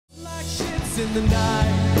in the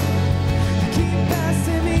night. Keep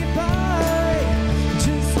passing me by,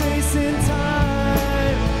 just wasting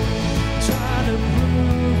time, trying to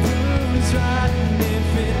prove who's right. And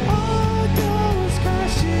if it all goes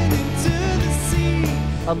crashing into the sea.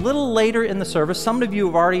 A little later in the service, some of you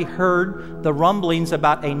have already heard the rumblings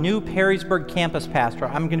about a new Perrysburg campus pastor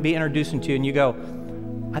I'm going to be introducing to you, and you go,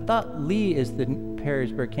 I thought Lee is the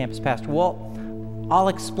Perrysburg campus pastor. Well, I'll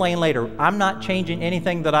explain later. I'm not changing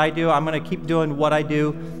anything that I do. I'm going to keep doing what I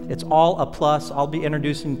do. It's all a plus. I'll be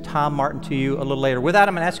introducing Tom Martin to you a little later. With that,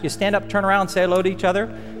 I'm going to ask you to stand up, turn around, say hello to each other.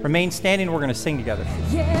 Remain standing. We're going to sing together.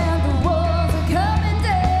 Yeah, the walls are coming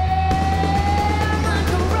down like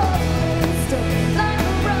a rolling stone, like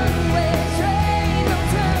a runaway train, no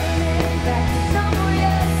turning back, no more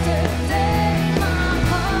yesterday. My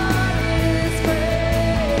heart is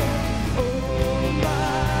brave. Oh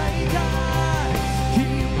my God, He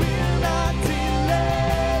will not delay.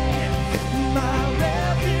 My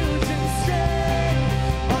refuge and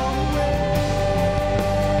strength always.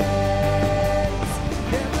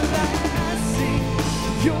 Everlasting,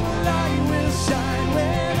 Your light will shine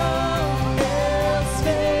when all else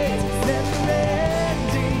fades. Never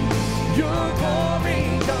ending, Your glory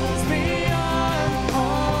goes beyond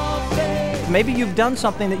all faith. Maybe you've done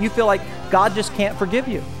something that you feel like God just can't forgive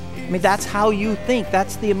you. I mean, that's how you think.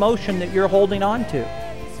 That's the emotion that you're holding on to.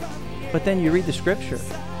 But then you read the scripture,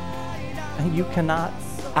 and you cannot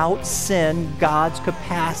out-sin God's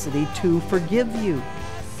capacity to forgive you.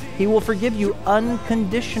 He will forgive you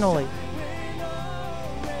unconditionally.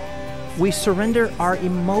 We surrender our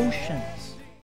emotions